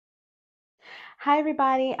Hi,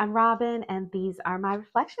 everybody. I'm Robin, and these are my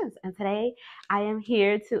reflections. And today I am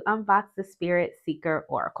here to unbox the Spirit Seeker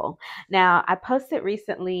Oracle. Now, I posted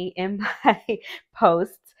recently in my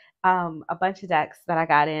post a bunch of decks that I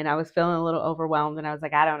got in. I was feeling a little overwhelmed, and I was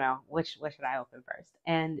like, I don't know, what should I open first?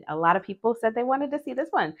 And a lot of people said they wanted to see this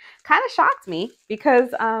one. Kind of shocked me because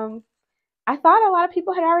I thought a lot of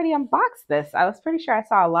people had already unboxed this. I was pretty sure I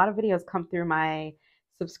saw a lot of videos come through my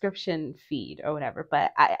subscription feed or whatever,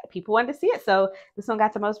 but people wanted to see it. So this one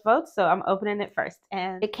got the most votes. So I'm opening it first.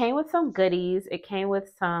 And it came with some goodies. It came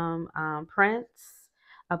with some prints,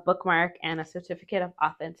 a bookmark, and a certificate of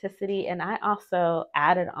authenticity. And I also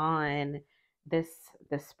added on this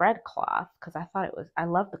spread cloth because I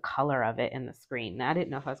love the color of it in the screen. Now, I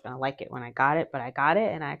didn't know if I was going to like it when I got it, but I got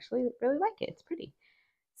it and I actually really like it. It's pretty.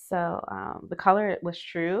 So the color was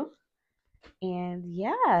true. And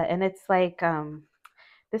yeah, and it's like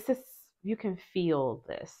this is, you can feel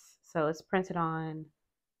this. So it's printed on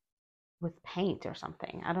with paint or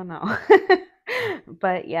something. I don't know.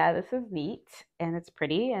 But yeah, this is neat and it's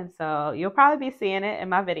pretty. And so you'll probably be seeing it in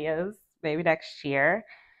my videos maybe next year.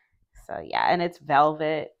 So yeah, and it's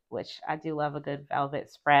velvet, which I do love a good velvet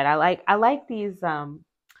spread. I like these I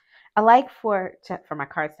like for my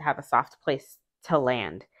cards to have a soft place to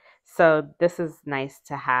land. So this is nice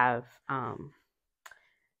to have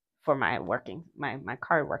for my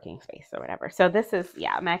card working space or whatever. So this is,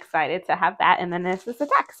 yeah, I'm excited to have that. And then this is the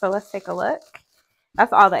deck. So let's take a look.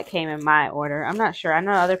 That's all that came in my order. I'm not sure. I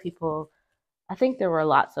know other people, I think there were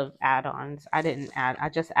lots of add-ons. I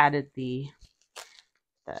just added the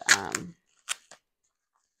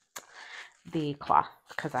the cloth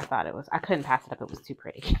because I couldn't pass it up. It was too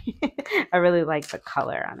pretty. I really like the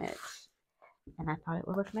color on it. And I thought it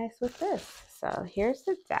would look nice with this. So here's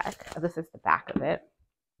the deck. Oh, this is the back of it.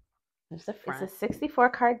 There's the front. It's a 64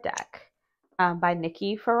 card deck by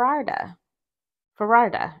Nikki Ferrarda.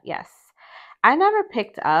 Ferrarda, yes. I never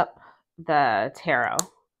picked up the tarot.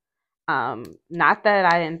 Not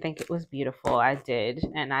that I didn't think it was beautiful. I did.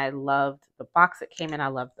 And I loved the box it came in. I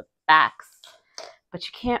loved the backs. But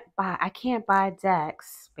I can't buy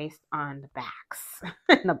decks based on the backs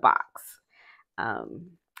in the box.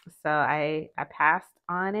 So I passed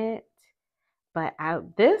on it, but I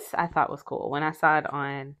thought was cool when I saw it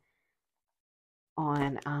on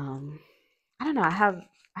I don't know,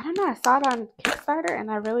 I saw it on Kickstarter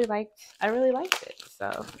and I really liked it. So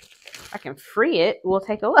if I can free it, we'll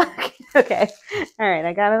take a look. Okay. All right,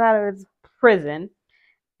 I got it out of its prison.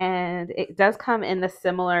 And it does come in the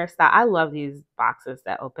similar style. I love these boxes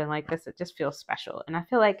that open like this. It just feels special. And I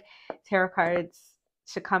feel like tarot cards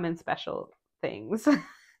should come in special things.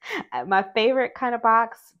 My favorite kind of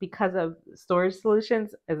box because of storage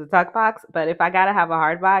solutions is a tuck box. But if I got to have a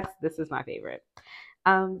hard box, this is my favorite.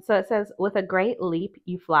 So it says, with a great leap,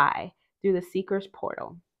 you fly through the seeker's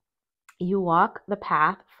portal. You walk the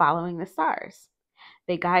path following the stars.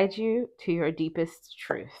 They guide you to your deepest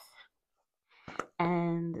truth.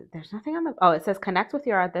 And there's nothing on the, oh, it says connect with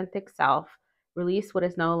your authentic self, release what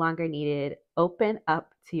is no longer needed, open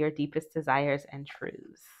up to your deepest desires and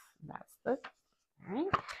truths. That's the, all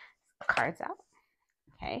right, cards out.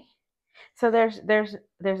 Okay. So there's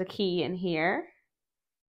a key in here.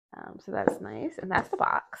 So that's nice. And that's the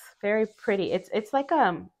box. Very pretty. It's like,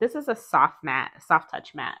 this is a soft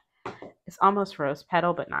touch matte. It's almost rose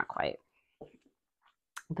petal, but not quite.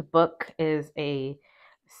 The book is a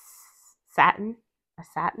satin,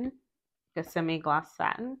 a semi-gloss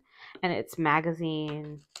satin, and it's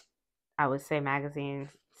magazine, I would say magazine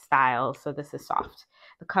style. So this is soft.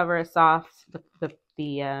 The cover is soft.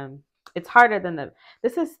 It's harder than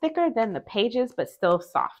this is thicker than the pages, but still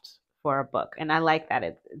soft for a book. And I like that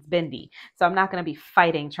it's bendy. So I'm not going to be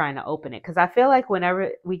fighting trying to open it because I feel like whenever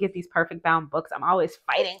we get these perfect bound books, I'm always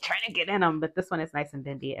fighting trying to get in them. But this one is nice and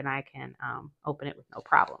bendy and I can open it with no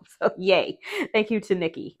problem. So yay. Thank you to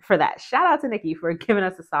Nikki for that. Shout out to Nikki for giving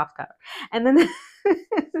us a soft cover. And then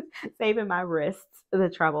saving my wrists the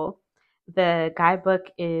trouble. The guidebook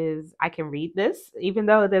is, I can read this, even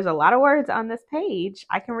though there's a lot of words on this page,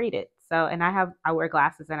 I can read it. So, and I wear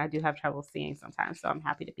glasses and I do have trouble seeing sometimes. So I'm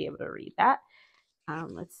happy to be able to read that.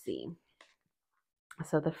 Let's see.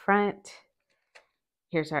 So the front,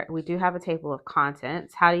 we do have a table of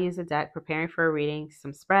contents, how to use a deck, preparing for a reading,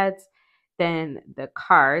 some spreads, then the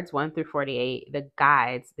cards 1 through 48, the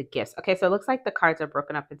guides, the gifts. Okay. So it looks like the cards are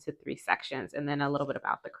broken up into 3 sections and then a little bit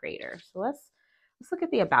about the creator. So let's look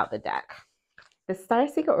at the about the deck. The Star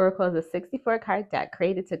Seeker Oracle is a 64 card deck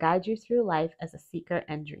created to guide you through life as a seeker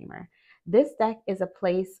and dreamer. This deck is a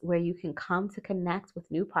place where you can come to connect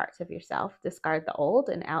with new parts of yourself, discard the old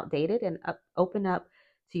and outdated, and open up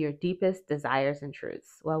to your deepest desires and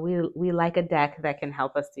truths. Well, we like a deck that can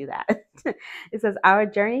help us do that. It says, our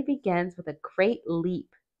journey begins with a great leap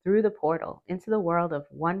through the portal into the world of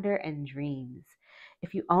wonder and dreams.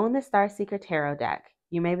 If you own the Starseeker Tarot deck,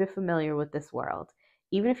 you may be familiar with this world.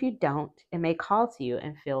 Even if you don't, it may call to you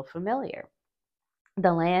and feel familiar.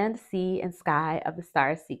 The land, sea, and sky of the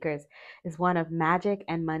star seekers is one of magic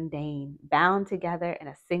and mundane, bound together in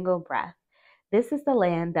a single breath. This is the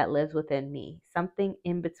land that lives within me, something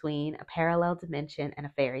in between a parallel dimension and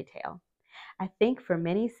a fairy tale. I think for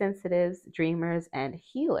many sensitives, dreamers, and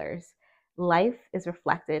healers, life is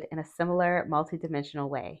reflected in a similar multidimensional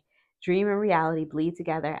way. Dream and reality bleed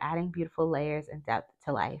together, adding beautiful layers and depth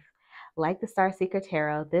to life. Like the Starseeker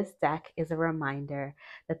Tarot, this deck is a reminder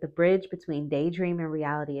that the bridge between daydream and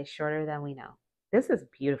reality is shorter than we know. This is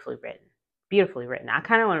beautifully written. Beautifully written. I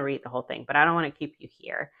kind of want to read the whole thing, but I don't want to keep you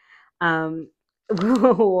here.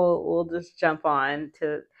 We'll just jump on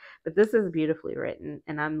to, but this is beautifully written,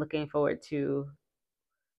 and I'm looking forward to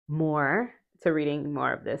reading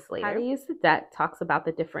more of this later. How to use the deck talks about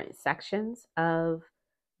the different sections of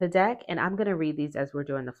the deck, and I'm going to read these as we're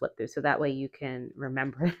doing the flip through, so that way you can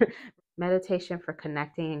remember. Meditation for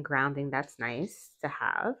connecting and grounding, that's nice to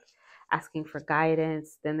have. Asking for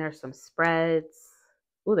guidance. Then there's some spreads.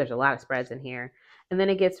 Oh, there's a lot of spreads in here. And then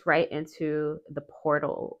it gets right into the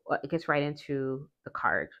portal. It gets right into the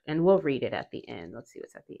card. And we'll read it at the end. Let's see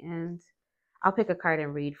what's at the end. I'll pick a card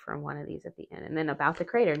and read from one of these at the end. And then about the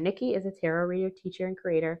creator. Nikki is a tarot reader, teacher, and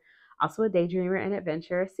creator. Also a daydreamer and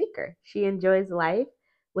adventurer seeker. She enjoys life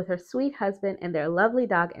with her sweet husband and their lovely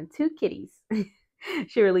dog and 2 kitties.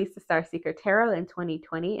 She released the Starseeker Tarot in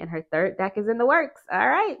 2020, and her 3rd deck is in the works. All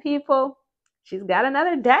right, people. She's got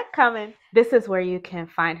another deck coming. This is where you can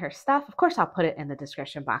find her stuff. Of course, I'll put it in the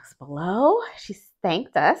description box below. She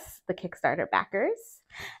thanked us, the Kickstarter backers,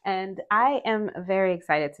 and I am very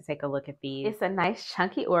excited to take a look at these. It's a nice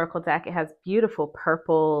chunky oracle deck. It has beautiful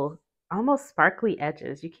purple, almost sparkly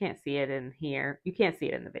edges. You can't see it in here. You can't see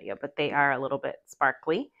it in the video, but they are a little bit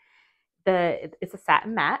sparkly. It's a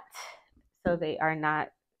satin matte. So this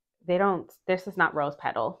is not rose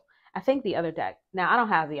petal. I think the other deck, now I don't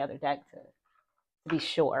have the other deck to be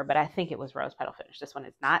sure, but I think it was rose petal finish. This one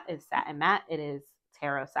is not. It's satin matte. It is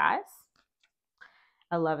tarot size.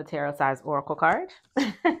 I love a tarot size oracle card.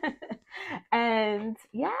 And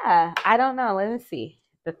yeah, I don't know. Let me see.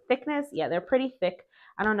 The thickness, yeah, they're pretty thick.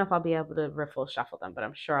 I don't know if I'll be able to riffle shuffle them, but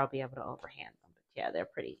I'm sure I'll be able to overhand them. But yeah, they're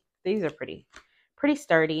pretty. These are pretty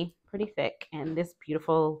sturdy, pretty thick. And this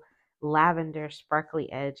beautiful lavender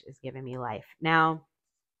sparkly edge is giving me life. Now,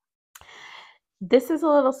 this is a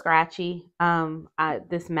little scratchy.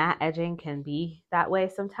 This matte edging can be that way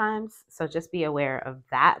sometimes, so just be aware of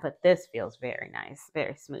that. But this feels very nice,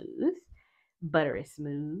 very smooth, buttery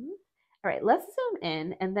smooth. All right, let's zoom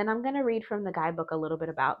in, and then I'm going to read from the guidebook a little bit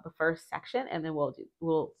about the first section, and then we'll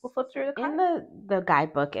flip through the card. In the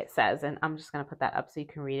guidebook, it says, and I'm just going to put that up so you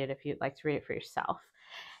can read it if you'd like to read it for yourself.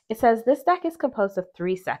 It says, this deck is composed of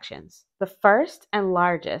 3 sections. The first and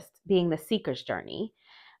largest being the Seeker's Journey,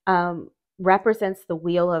 represents the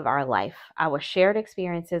wheel of our life, our shared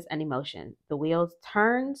experiences and emotion. The wheel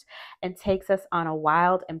turns and takes us on a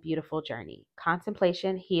wild and beautiful journey.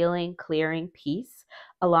 Contemplation, healing, clearing, peace,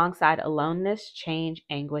 alongside aloneness, change,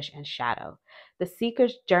 anguish, and shadow. The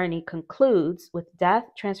Seeker's Journey concludes with death,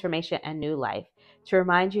 transformation, and new life, to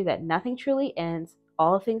remind you that nothing truly ends,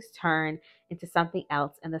 all things turn into something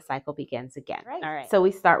else, and the cycle begins again. All right. So we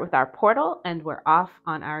start with our portal, and we're off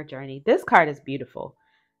on our journey. This card is beautiful.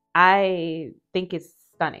 I think it's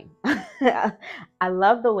stunning. I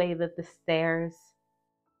love the way that the stairs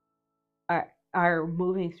are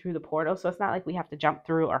moving through the portal. So it's not like we have to jump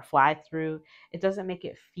through or fly through. It doesn't make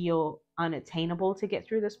it feel unattainable to get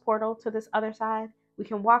through this portal to this other side. We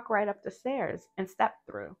can walk right up the stairs and step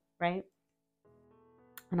through, right?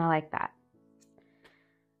 And I like that.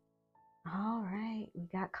 All right, we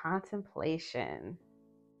got contemplation.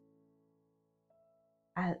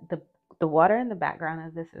 The water in the background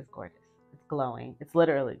of this is gorgeous. It's glowing. It's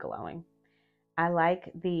literally glowing. I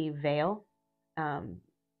like the veil.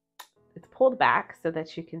 It's pulled back so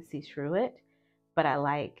that you can see through it, but I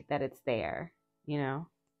like that it's there, you know.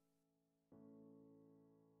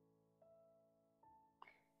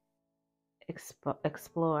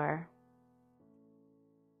 Explore.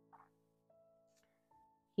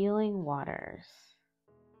 Healing waters.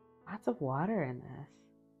 Lots of water in this.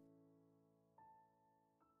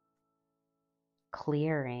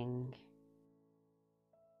 Clearing.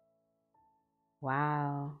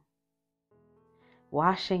 Wow.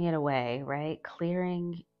 Washing it away, right?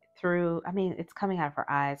 Clearing through, I mean, it's coming out of her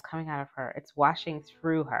eyes, coming out of her. It's washing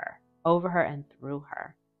through her, over her, and through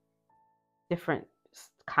her. different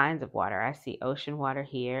kinds of water. I see ocean water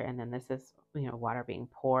here, and then this is, water being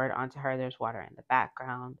poured onto her. There's water in the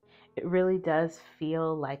background. It really does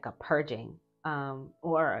feel like a purging,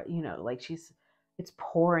 or, like it's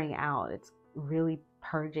pouring out. It's really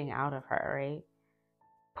purging out of her, right?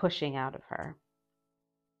 Pushing out of her.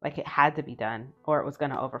 Like it had to be done or it was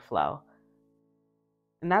going to overflow.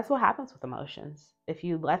 And that's what happens with emotions. If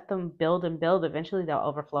you let them build and build, eventually they'll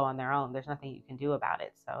overflow on their own. There's nothing you can do about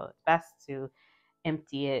it. So it's best to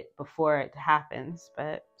empty it before it happens.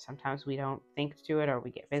 But sometimes we don't think to do it, or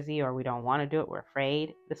we get busy, or we don't want to do it. We're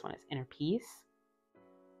afraid. This one is inner peace,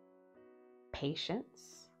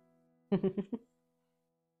 patience.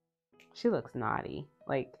 She looks naughty.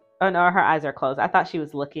 Like, oh no, her eyes are closed. I thought she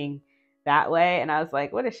was looking that way, and I was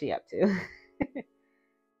like, what is she up to?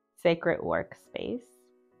 Sacred workspace.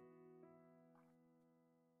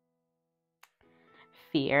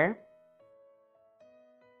 Fear.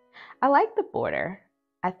 I like the border.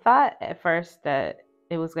 I thought at first that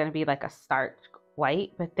it was going to be like a starch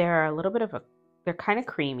white, but they're a little bit of they're kind of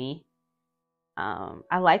creamy.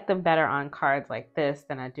 I like them better on cards like this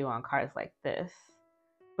than I do on cards like this,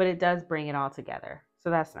 but it does bring it all together. So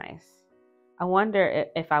that's nice. I wonder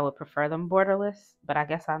if I would prefer them borderless, but I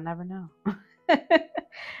guess I'll never know.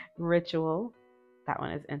 Ritual. That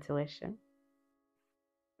one is intuition.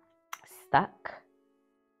 Stuck.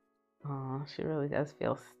 Oh, she really does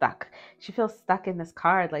feel stuck. She feels stuck in this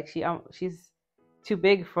card. Like she's too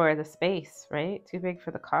big for the space, right? Too big for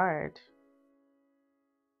the card.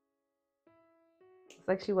 It's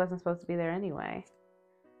like she wasn't supposed to be there anyway.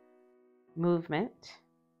 Movement.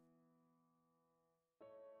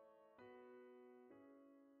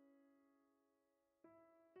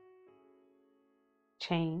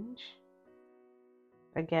 Change.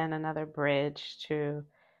 Again, another bridge to,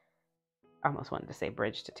 I almost wanted to say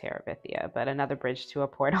bridge to Terabithia, but another bridge to a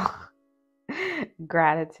portal.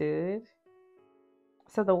 Gratitude.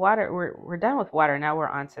 So the water, we're done with water. Now we're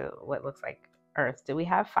on to what looks like earth. Do we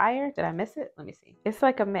have fire? Did I miss it? Let me see. It's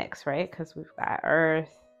like a mix, right? Because we've got earth,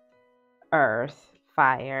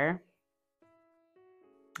 fire,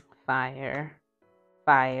 water,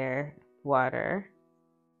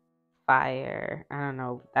 fire. I don't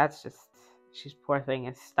know. That's just, she's poor thing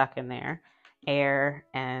is stuck in there. Air,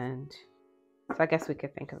 and so I guess we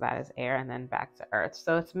could think of that as air, and then back to earth.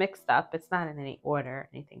 So it's mixed up. It's not in any order or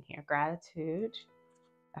anything here. Gratitude.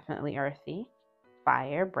 Definitely earthy.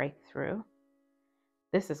 Fire, breakthrough.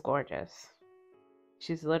 This is gorgeous.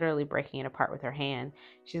 She's literally breaking it apart with her hand.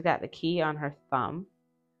 She's got the key on her thumb.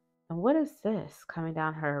 And what is this coming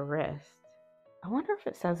down her wrist? I wonder if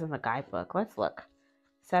it says in the guidebook. Let's look.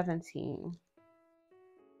 17.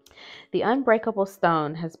 The unbreakable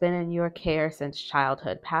stone has been in your care since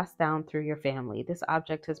childhood, passed down through your family. This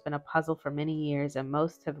object has been a puzzle for many years, and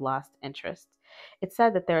most have lost interest. It's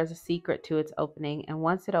said that there is a secret to its opening, and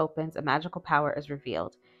once it opens, a magical power is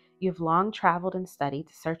revealed. You've long traveled and studied,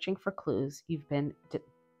 searching for clues. You've been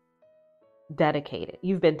dedicated,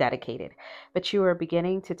 but you are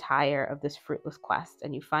beginning to tire of this fruitless quest,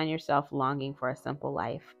 and you find yourself longing for a simple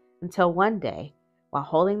life. Until one day, while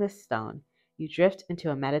holding this stone, you drift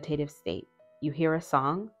into a meditative state. You hear a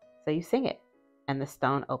song, so you sing it, and the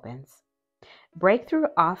stone opens. Breakthrough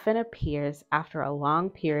often appears after a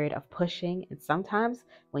long period of pushing, and sometimes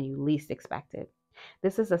when you least expect it.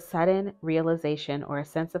 This is a sudden realization or a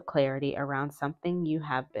sense of clarity around something you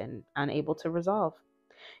have been unable to resolve.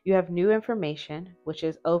 You have new information, which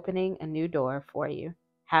is opening a new door for you.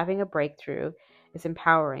 Having a breakthrough is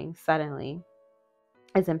empowering. Suddenly,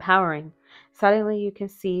 you can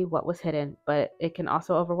see what was hidden, but it can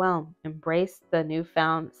also overwhelm. Embrace the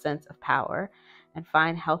newfound sense of power and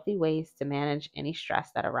find healthy ways to manage any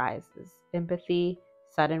stress that arises. Empathy,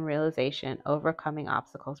 sudden realization, overcoming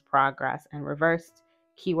obstacles, progress, and reversed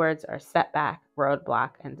keywords are setback, roadblock,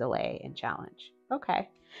 and delay and challenge. Okay.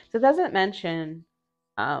 So it doesn't mention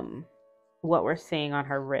what we're seeing on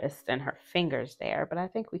her wrist and her fingers there, but I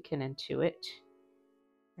think we can intuit.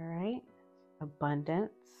 All right.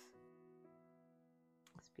 Abundance.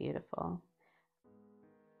 It's beautiful.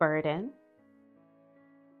 Burden.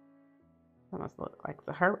 Almost looks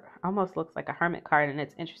like a hermit card, and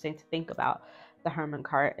it's interesting to think about the hermit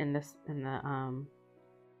card in the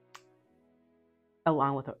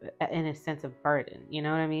along with in a sense of burden. You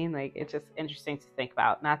know what I mean? Like, it's just interesting to think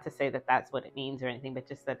about. Not to say that that's what it means or anything, but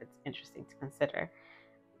just that it's interesting to consider.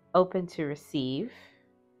 Open to receive.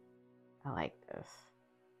 I like this.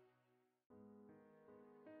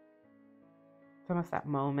 It's almost that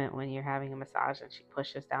moment when you're having a massage and she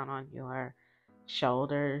pushes down on your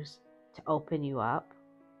shoulders to open you up.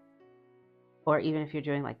 or even if you're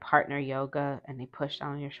doing like partner yoga and they push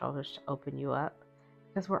down on your shoulders to open you up,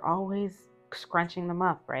 because we're always scrunching them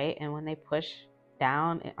up, right? And when they push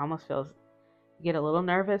down, it almost feels, you get a little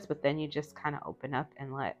nervous, but then you just kind of open up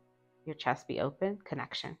and let your chest be open.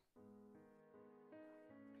 Connection.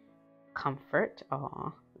 Comfort.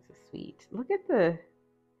 Oh, this is sweet. Look at the,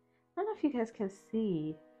 I don't know if you guys can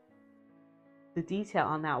see the detail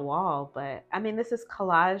on that wall, but I mean, this is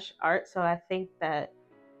collage art, so I think that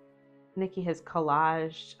Nikki has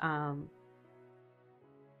collaged an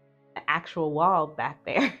actual wall back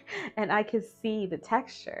there, and I can see the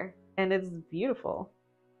texture, and it's beautiful.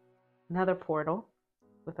 Another portal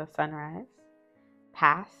with a sunrise.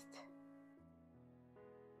 Past.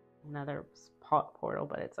 Another portal,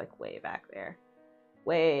 but it's like way back there.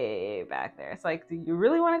 Way back there. It's like, do you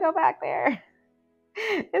really want to go back there?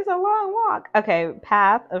 It's a long walk. Okay,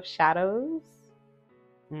 path of shadows.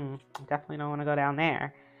 Definitely don't want to go down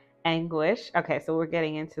there. Anguish. Okay, so we're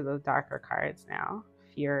getting into the darker cards now.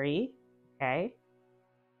 Fury. Okay.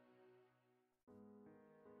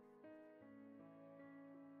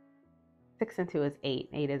 Six and two is eight.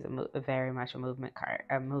 Eight is very much a movement card,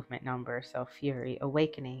 a movement number. So Fury.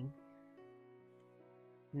 Awakening.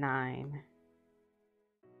 9.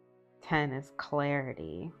 10 is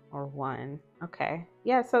clarity, or 1. Okay.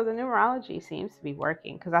 Yeah, so the numerology seems to be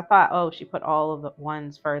working, because I thought, oh, she put all of the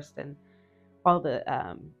ones first and all the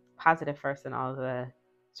positive first and all of the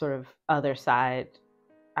sort of other side,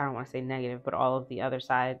 I don't want to say negative, but all of the other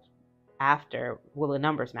side after. Will the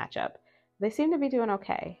numbers match up? They seem to be doing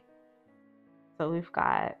okay. So we've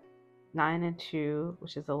got 9 and 2,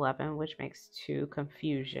 which is 11, which makes 2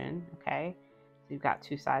 confusion. Okay. So you've got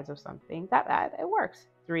two sides of something. That it works.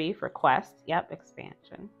 3 for quest. Yep.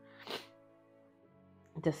 Expansion.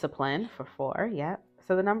 Discipline for 4. Yep.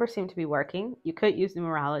 So the numbers seem to be working. You could use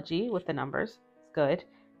numerology with the numbers. It's good.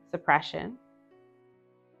 Suppression.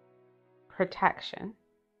 Protection.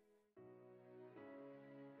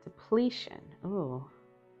 Depletion. Ooh.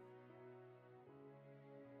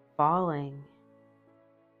 Falling.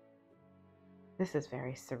 This is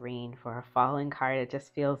very serene for a falling card. It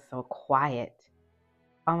just feels so quiet.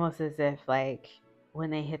 Almost as if like when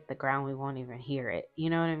they hit the ground, we won't even hear it. You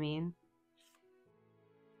know what I mean?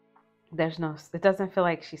 It doesn't feel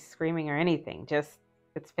like she's screaming or anything. Just,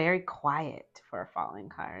 it's very quiet for a falling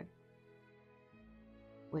card.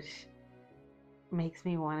 Which makes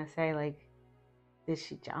me want to say, like, did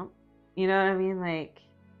she jump? You know what I mean? Like,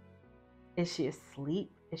 is she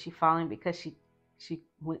asleep? Is she falling because she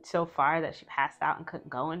went so far that she passed out and couldn't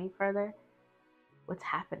go any further? What's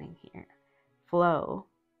happening here? Flow.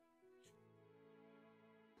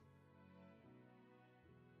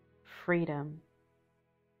 Freedom.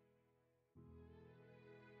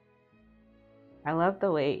 I love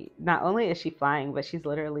the way, not only is she flying, but she's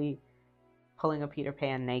literally pulling a Peter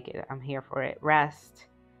Pan naked. I'm here for it. Rest.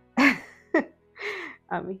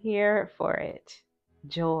 I'm here for it.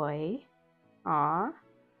 Joy. Aw.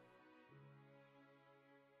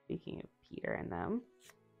 Speaking of Peter and them.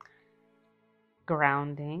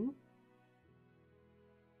 Grounding.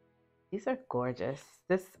 These are gorgeous.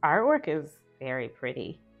 This artwork is very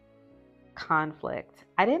pretty. Conflict.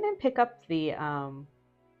 I didn't pick up the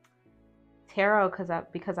tarot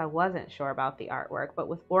because I wasn't sure about the artwork, but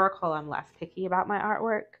with Oracle I'm less picky about my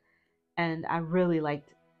artwork, and I really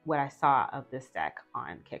liked what I saw of this deck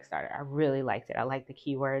on Kickstarter. I really liked it. I liked the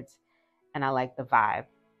keywords and I liked the vibe,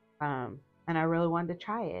 and I really wanted to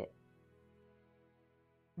try it.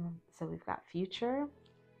 So we've got future,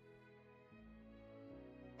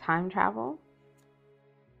 time travel,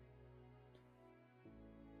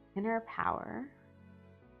 inner power.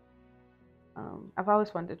 I've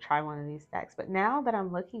always wanted to try one of these decks, but now that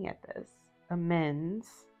I'm looking at this, amends,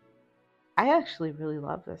 I actually really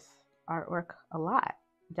love this artwork a lot.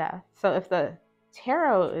 Death. So if the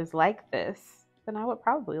tarot is like this, then I would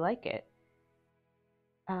probably like it.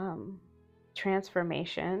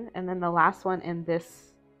 Transformation, and then the last one in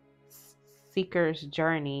this seeker's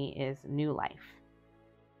journey is new life.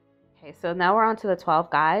 Okay, so now we're on to the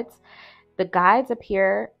 12 guides. The guides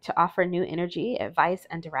appear to offer new energy, advice,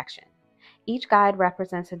 and direction. Each guide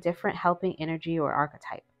represents a different helping energy or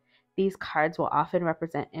archetype. These cards will often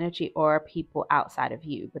represent energy or people outside of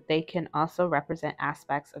you, but they can also represent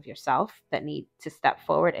aspects of yourself that need to step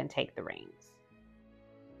forward and take the reins.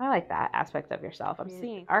 I like that aspect of yourself. I'm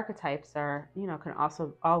seeing archetypes are, can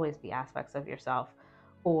also always be aspects of yourself.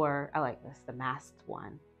 Or I like this, the masked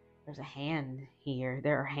one. There's a hand here.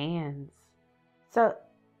 There are hands. So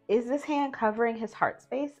is this hand covering his heart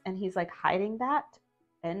space and he's like hiding that,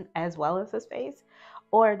 and as well as his face?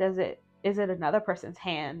 Or is it another person's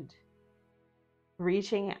hand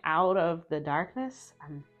reaching out of the darkness.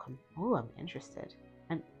 I'm interested.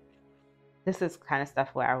 And this is kind of stuff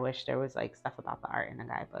where I wish there was like stuff about the art in a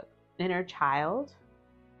guidebook. Inner child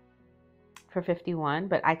for 51,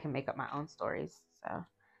 but I can make up my own stories. So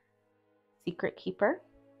secret keeper.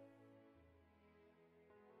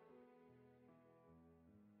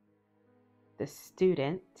 The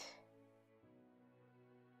student.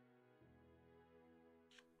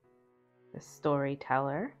 The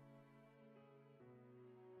storyteller.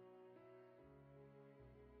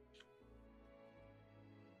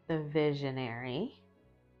 The visionary.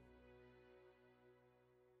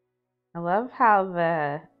 I love how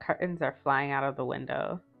the curtains are flying out of the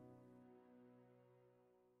window.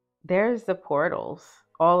 There's the portals.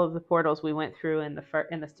 All of the portals we went through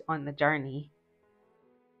on the journey.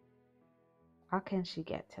 How can she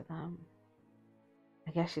get to them?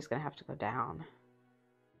 I guess she's gonna have to go down.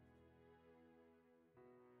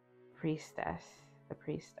 Priestess. The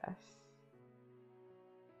priestess.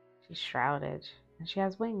 She's shrouded and she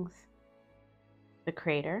has wings. The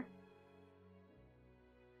crater.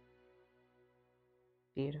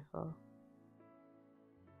 Beautiful.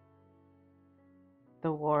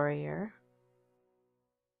 The warrior.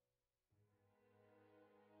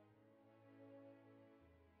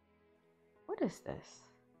 What is this,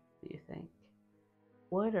 do you think?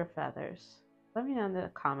 Wood or feathers? Let me know in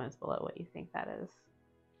the comments below what you think that is.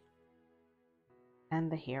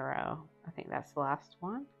 And the hero. I think that's the last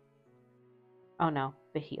one. Oh no,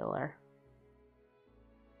 the healer.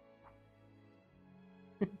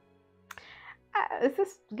 Is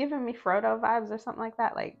this giving me Frodo vibes or something like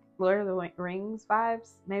that? Like Lord of the Rings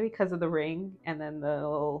vibes? Maybe because of the ring and then the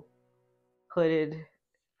little hooded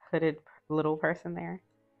little person there.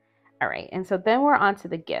 All right, and so then we're on to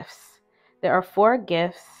the gifts. There are 4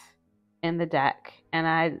 gifts in the deck, and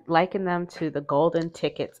I liken them to the golden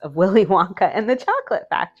tickets of Willy Wonka and the Chocolate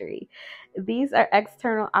Factory. These are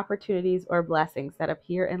external opportunities or blessings that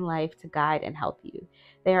appear in life to guide and help you.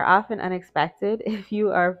 They are often unexpected. If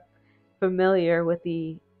you are familiar with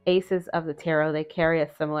the aces of the tarot, they carry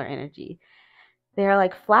a similar energy. They are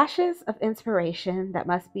like flashes of inspiration that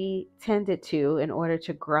must be tended to in order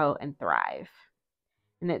to grow and thrive.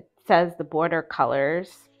 And it says the border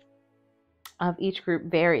colors of each group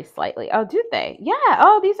vary slightly. Oh, do they? Yeah.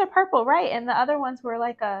 Oh, these are purple, right? And the other ones were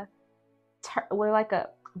like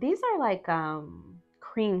these are like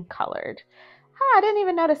cream colored. I didn't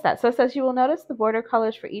even notice that. So it says you will notice the border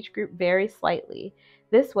colors for each group vary slightly.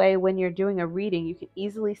 This way, when you're doing a reading, you can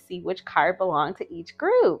easily see which card belongs to each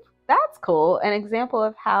group. That's cool. An example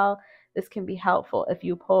of how this can be helpful. If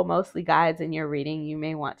you pull mostly guides in your reading, you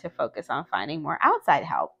may want to focus on finding more outside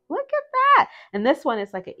help. Look at that. And this one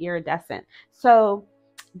is like an iridescent. So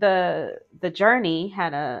the journey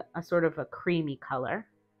had a sort of a creamy color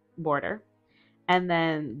border. And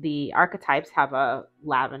then the archetypes have a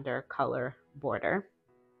lavender color border.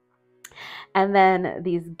 And then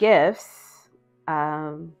these gifts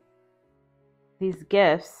have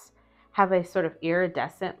a sort of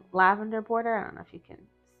iridescent lavender border. I don't know if you can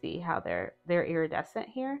see how they're iridescent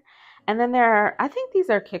here. And then I think these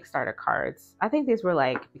are Kickstarter cards. I think these were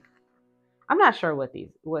like, I'm not sure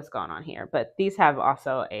what's going on here, but these have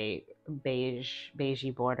also a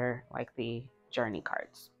beigey border like the journey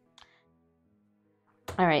cards.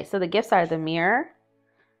 All right, so the gifts are the mirror,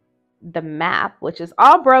 the map, which is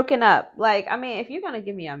all broken up. Like, I mean, if you're going to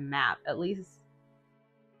give me a map, at least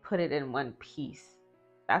put it in one piece.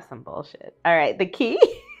 That's some bullshit. All right, the key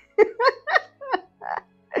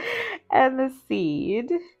and the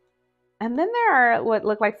seed. And then there are what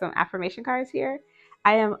look like some affirmation cards here.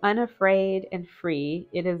 I am unafraid and free.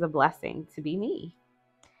 It is a blessing to be me.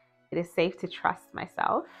 It is safe to trust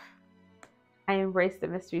myself. I embrace the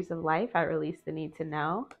mysteries of life. I release the need to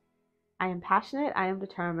know. I am passionate. I am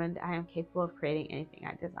determined. I am capable of creating anything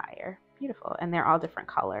I desire. Beautiful. And they're all different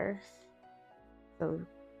colors. So,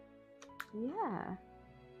 yeah.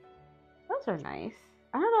 Those are nice.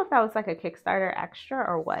 I don't know if that was like a Kickstarter extra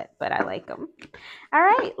or what, but I like them. All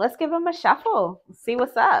right. Let's give them a shuffle. See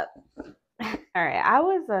what's up. All right. I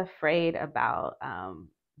was afraid about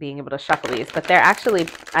being able to shuffle these, but they're actually,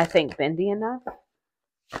 I think, bendy enough.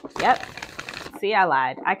 Yep. See, I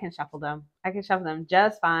lied. I can shuffle them. I can shuffle them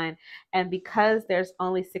just fine. And because there's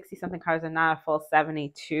only 60 something cards and not a full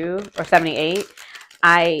 72 or 78,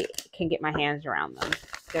 I can get my hands around them.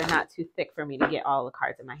 They're not too thick for me to get all the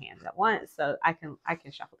cards in my hands at once. So I can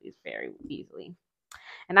shuffle these very easily.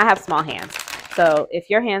 And I have small hands. So if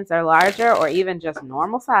your hands are larger or even just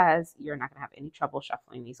normal size, you're not going to have any trouble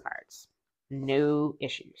shuffling these cards. No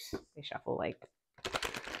issues. They shuffle like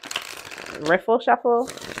riffle shuffle.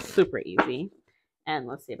 Super easy. And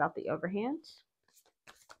let's see about the overhand.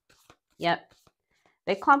 Yep.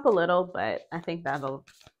 They clump a little, but I think that'll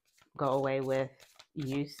go away with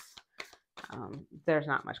use. There's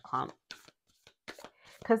not much clump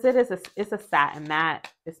because it's a satin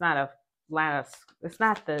mat. It's not a it's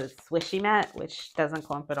not the swishy mat, which doesn't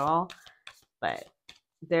clump at all. But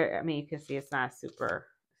there, I mean, you can see it's not super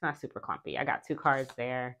clumpy. I got 2 cards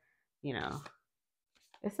there, you know.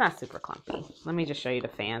 It's not super clumpy. Let me just show you the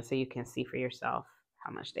fan so you can see for yourself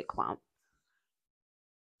how much they clump.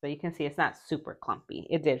 So you can see it's not super clumpy.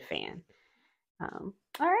 It did fan. All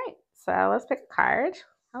right, so let's pick a card.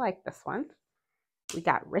 I like this one. We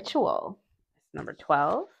got Ritual. It's number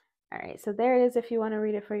 12. All right, so there it is if you want to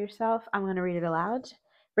read it for yourself. I'm going to read it aloud.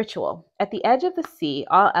 Ritual. At the edge of the sea,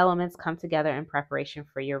 all elements come together in preparation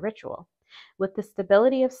for your ritual. With the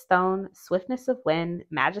stability of stone, swiftness of wind,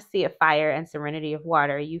 majesty of fire, and serenity of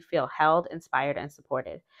water, you feel held, inspired, and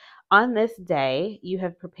supported. On this day, you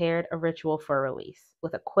have prepared a ritual for release.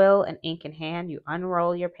 With a quill and ink in hand, you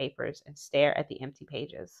unroll your papers and stare at the empty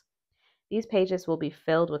pages. These pages will be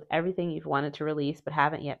filled with everything you've wanted to release but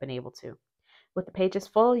haven't yet been able to. With the pages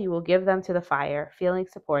full, you will give them to the fire, feeling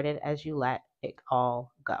supported as you let it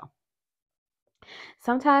all go.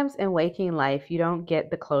 Sometimes in waking life, you don't get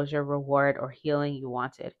the closure, reward, or healing you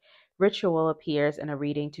wanted. Ritual appears in a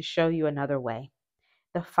reading to show you another way.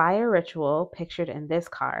 The fire ritual, pictured in this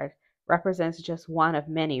card, represents just one of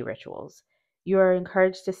many rituals. You are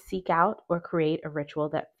encouraged to seek out or create a ritual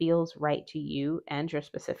that feels right to you and your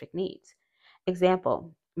specific needs.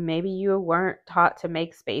 Example, maybe you weren't taught to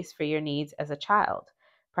make space for your needs as a child.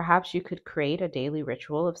 Perhaps you could create a daily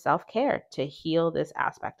ritual of self care to heal this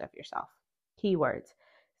aspect of yourself. Keywords: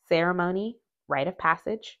 ceremony, rite of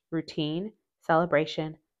passage, routine,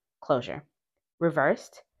 celebration, closure.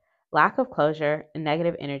 Reversed: lack of closure,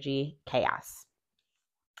 negative energy, chaos.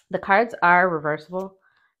 The cards are reversible,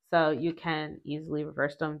 so you can easily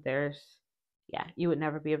reverse them. You would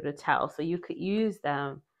never be able to tell. So you could use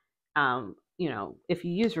them, if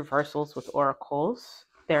you use reversals with oracles,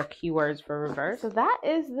 they're keywords for reverse. So that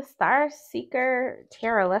is the Star Seeker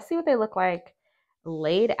Tarot. Let's see what they look like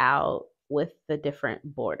laid out with the different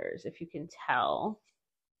borders. If you can tell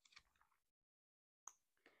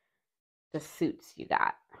the suits you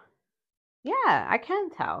got. Yeah, I can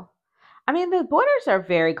tell. I mean, the borders are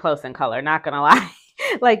very close in color, not gonna lie.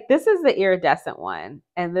 Like, this is the iridescent one,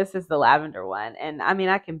 and this is the lavender one. And I mean,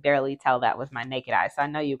 I can barely tell that with my naked eye, so I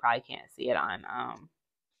know you probably can't see it on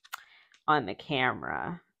the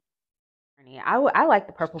camera. I like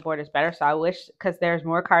the purple borders better, so I wish, because there's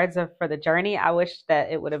more cards for the journey, I wish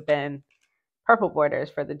that it would have been purple borders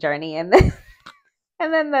for the journey, and then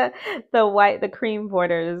and then the cream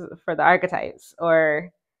borders for the archetypes,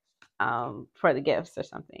 or for the gifts or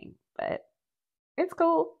something. But it's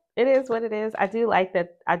cool. It is what it is. I do like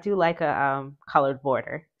that. I do like a colored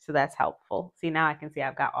border, so that's helpful. See, now I can see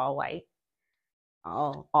I've got all white,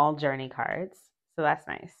 all journey cards, so that's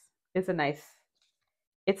nice. It's a nice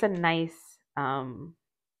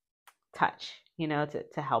touch,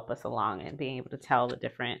 to help us along and being able to tell the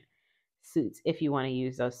different suits if you want to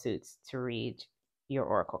use those suits to read your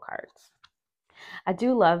oracle cards. I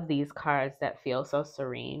do love these cards that feel so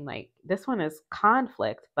serene. Like, this one is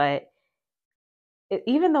conflict, but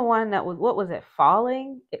even the one that was, what was it,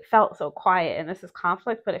 falling? It felt so quiet, and this is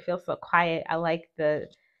conflict, but it feels so quiet. I like the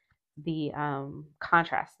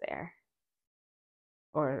contrast there,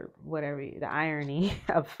 or whatever, the irony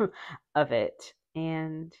of it.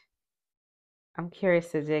 And I'm curious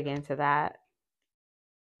to dig into that.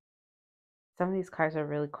 Some of these cards are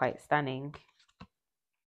really quite stunning,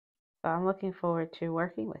 so I'm looking forward to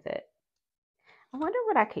working with it. I wonder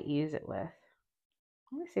what I could use it with.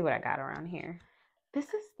 Let me see what I got around here. This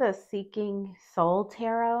is the Seeking Soul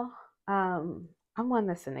Tarot. I won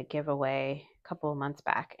this in a giveaway a couple of months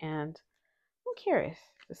back, and I'm curious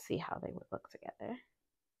to see how they would look together.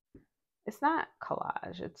 It's not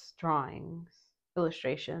collage, it's drawings,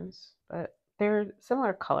 illustrations, but they're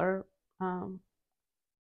similar color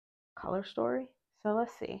story. So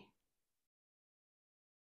let's see.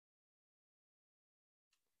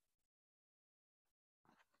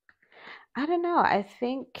 I don't know. I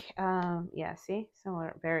think, yeah, see,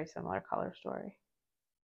 very similar color story.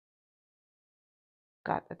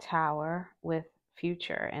 Got the Tower with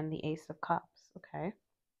Future and the Ace of Cups. Okay.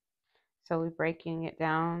 So we're breaking it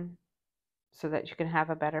down so that you can have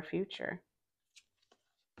a better future.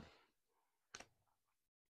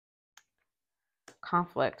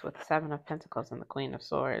 Conflict with Seven of Pentacles and the Queen of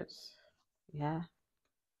Swords. Yeah.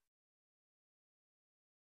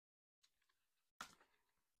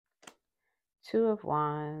 Two of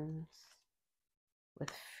Wands with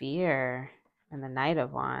Fear and the Knight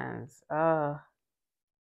of Wands. Oh.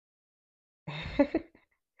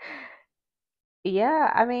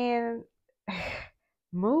 Yeah, I mean,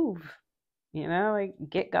 move, like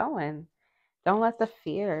get going. Don't let the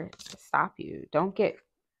fear stop you. Don't get,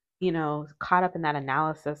 caught up in that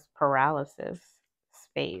analysis paralysis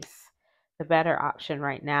space. The better option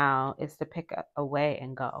right now is to pick up away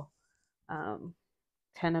and go. Um,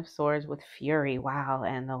 Ten of Swords with Fury. Wow,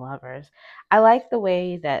 and the Lovers. I like the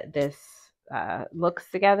way that this looks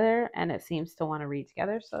together, and it seems to want to read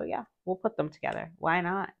together. So yeah, we'll put them together. Why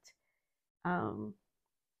not? Um,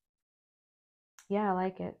 yeah, I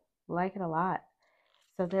like it. Like it a lot.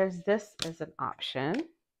 So there's this as an option,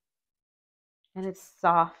 and it's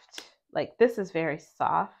soft. Like this is very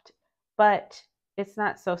soft, but it's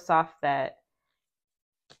not so soft that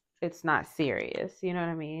it's not serious. You know what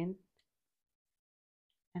I mean?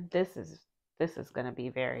 And this is going to be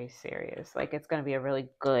very serious. Like it's going to be a really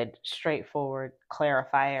good, straightforward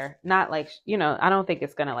clarifier. Not like, I don't think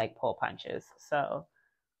it's going to like pull punches. So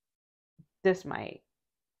this might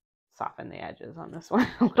soften the edges on this one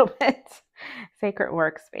a little bit. Sacred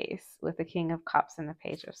Workspace with the King of Cups and the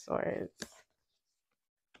Page of Swords.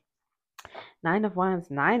 Nine of Wands,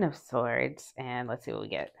 Nine of Swords, and let's see what we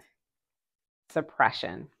get.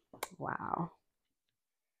 Suppression. Wow.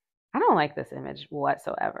 I don't like this image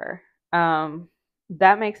whatsoever.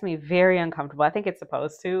 That makes me very uncomfortable. I think it's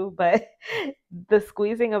supposed to, but the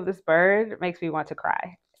squeezing of this bird makes me want to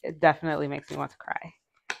cry. It definitely makes me want to cry.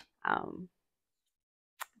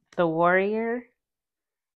 The Warrior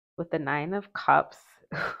with the Nine of Cups,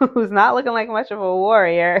 who's not looking like much of a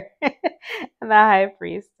warrior, and the High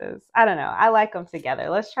Priestess. I don't know. I like them together.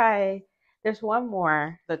 Let's try. There's one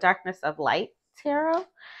more, the Darkness of Light Tarot.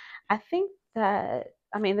 I think that,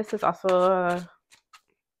 this is also,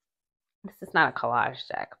 this is not a collage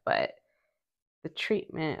deck, but the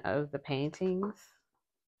treatment of the paintings,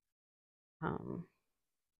 I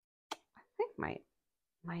think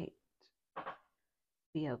might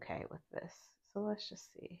be okay with this. So let's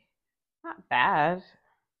just see. Not bad.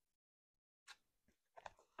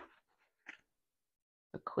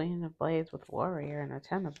 The Queen of Blades with Warrior and a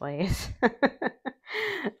Ten of Blades.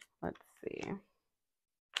 Let's see.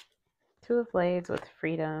 Two of Blades with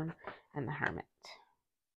Freedom and the Hermit.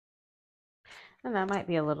 And that might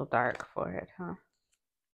be a little dark for it, huh?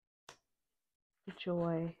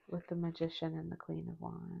 Joy with the Magician and the Queen of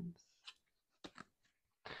Wands.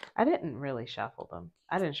 I didn't really shuffle them.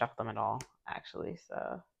 I didn't shuffle them at all, actually.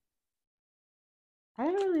 So I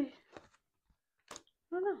don't know.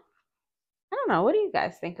 I don't know. What do you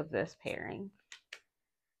guys think of this pairing?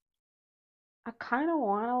 I kind of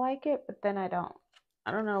want to like it, but then I don't.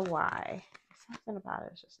 I don't know why. Something about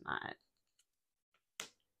it's just not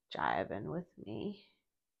jiving with me.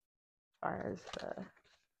 As far as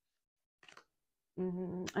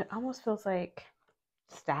it almost feels like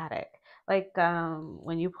static. Like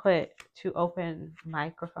when you put two open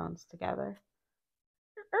microphones together.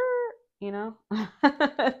 It's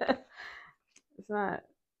not,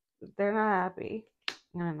 they're not happy.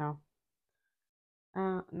 I don't know.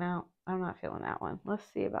 No, I'm not feeling that one. Let's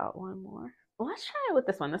see about one more. Well, let's try it with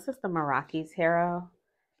this one. This is the Meraki Tarot.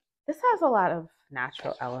 This has a lot of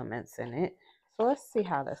natural elements in it. So let's see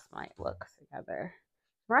how this might look together.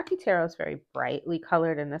 Meraki Tarot is very brightly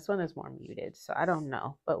colored, and this one is more muted. So I don't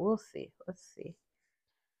know, but we'll see. Let's see.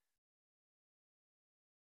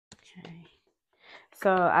 Okay.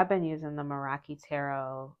 So I've been using the Meraki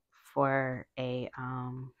Tarot for the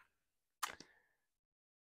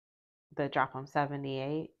Drop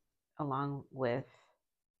 78 along with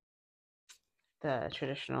the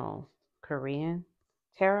traditional Korean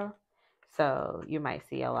tarot. So you might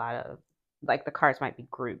see a lot of, like, the cards might be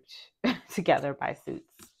grouped together by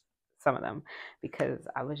suits, some of them, because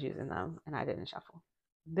I was using them and I didn't shuffle.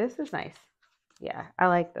 This is nice. Yeah, I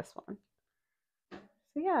like this one.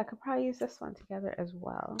 So yeah, I could probably use this one together as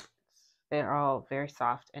well. They're all very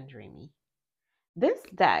soft and dreamy. This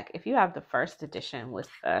deck, if you have the first edition with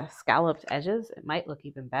the scalloped edges, it might look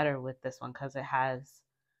even better with this one because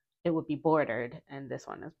it would be bordered, and this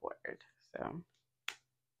one is bordered. So,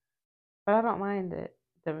 but I don't mind it,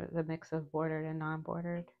 the mix of bordered and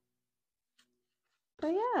non-bordered. So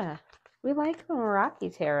yeah, we like the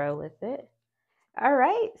Meraki Tarot with it. All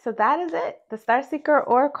right, so that is it. The Starseeker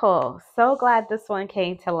Oracle. So glad this one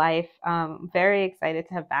came to life. Very excited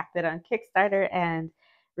to have backed it on Kickstarter and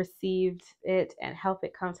received it and help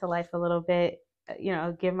it come to life a little bit.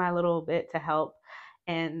 Give my little bit to help.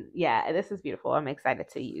 And yeah, this is beautiful. I'm excited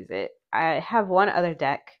to use it. I have one other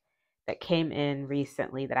deck that came in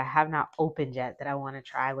recently that I have not opened yet that I want to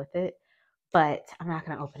try with it, but I'm not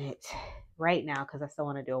going to open it right now because I still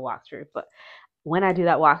want to do a walkthrough. But when I do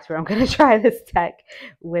that walkthrough, I'm going to try this deck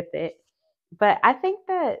with it. But I think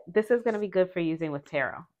that this is going to be good for using with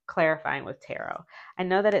tarot, clarifying with tarot. I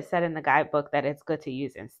know that it said in the guidebook that it's good to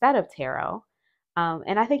use instead of tarot.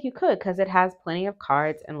 And I think you could because it has plenty of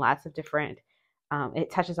cards and lots of different,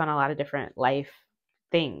 it touches on a lot of different life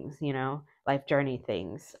things, you know, life journey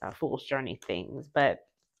things, fool's journey things. But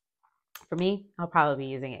for me, I'll probably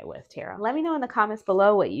be using it with tarot. Let me know in the comments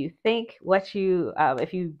below what you think, what you,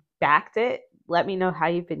 if you backed it. Let me know how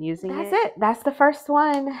you've been using it. That's it. That's the first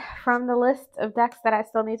one from the list of decks that I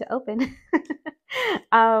still need to open.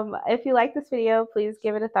 If you like this video, please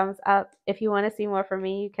give it a thumbs up. If you want to see more from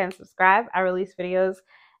me, you can subscribe. I release videos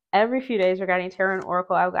every few days regarding tarot and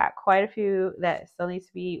oracle. I've got quite a few that still needs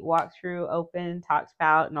to be walked through, open, talked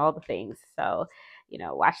about, and all the things. So, you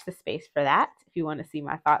know, watch the space for that if you want to see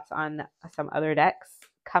my thoughts on some other decks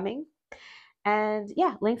coming. And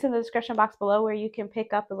yeah, links in the description box below where you can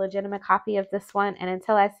pick up a legitimate copy of this one. And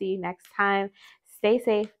until I see you next time, stay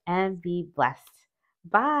safe and be blessed.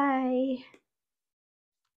 Bye.